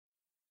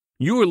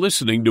You are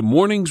listening to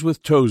Mornings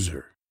with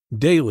Tozer,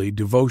 daily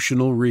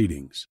devotional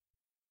readings.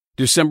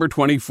 December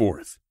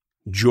 24th,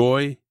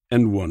 Joy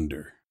and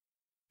Wonder.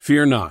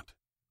 Fear not,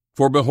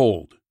 for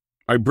behold,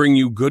 I bring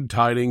you good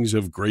tidings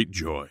of great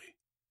joy.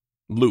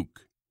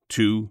 Luke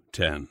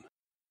 2:10.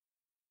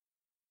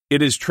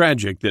 It is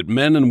tragic that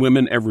men and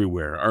women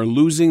everywhere are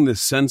losing the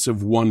sense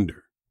of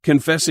wonder,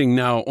 confessing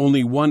now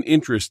only one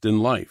interest in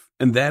life,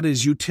 and that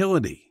is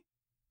utility.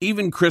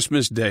 Even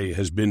Christmas Day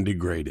has been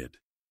degraded.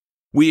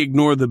 We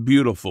ignore the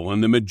beautiful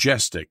and the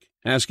majestic,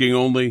 asking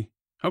only,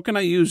 how can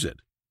I use it?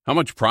 How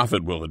much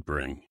profit will it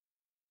bring?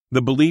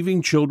 The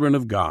believing children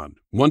of God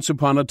once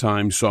upon a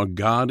time saw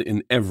God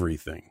in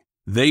everything.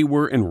 They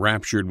were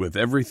enraptured with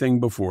everything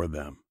before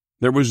them.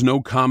 There was no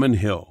common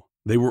hill.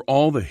 They were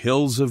all the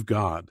hills of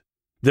God.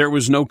 There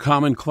was no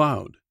common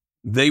cloud.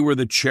 They were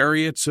the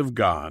chariots of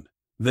God.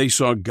 They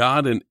saw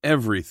God in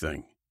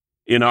everything.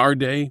 In our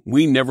day,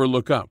 we never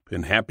look up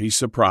in happy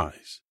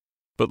surprise.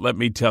 But let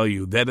me tell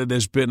you that it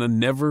has been a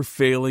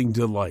never-failing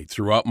delight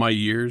throughout my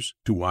years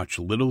to watch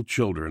little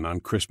children on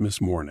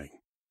Christmas morning.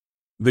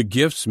 The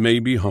gifts may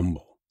be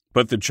humble,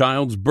 but the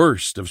child's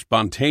burst of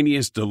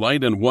spontaneous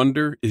delight and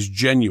wonder is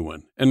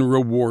genuine and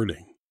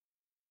rewarding.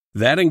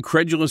 That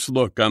incredulous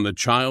look on the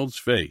child's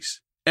face,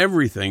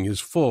 everything is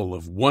full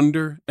of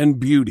wonder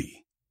and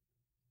beauty.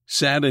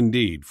 Sad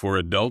indeed for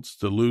adults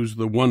to lose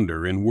the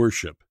wonder in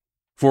worship,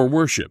 for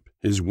worship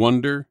is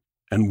wonder,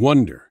 and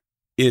wonder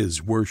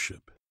is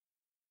worship.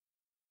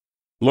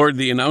 Lord,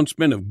 the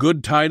announcement of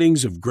good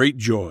tidings of great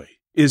joy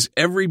is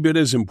every bit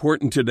as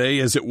important today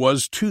as it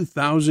was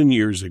 2,000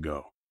 years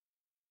ago.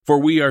 For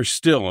we are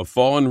still a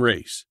fallen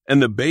race, and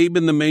the babe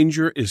in the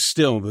manger is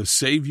still the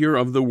Savior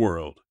of the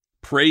world.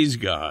 Praise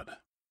God.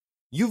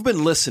 You've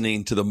been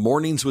listening to the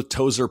Mornings with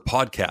Tozer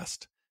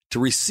podcast. To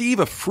receive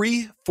a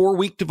free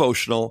 4-week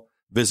devotional,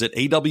 visit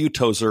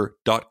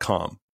awtozer.com.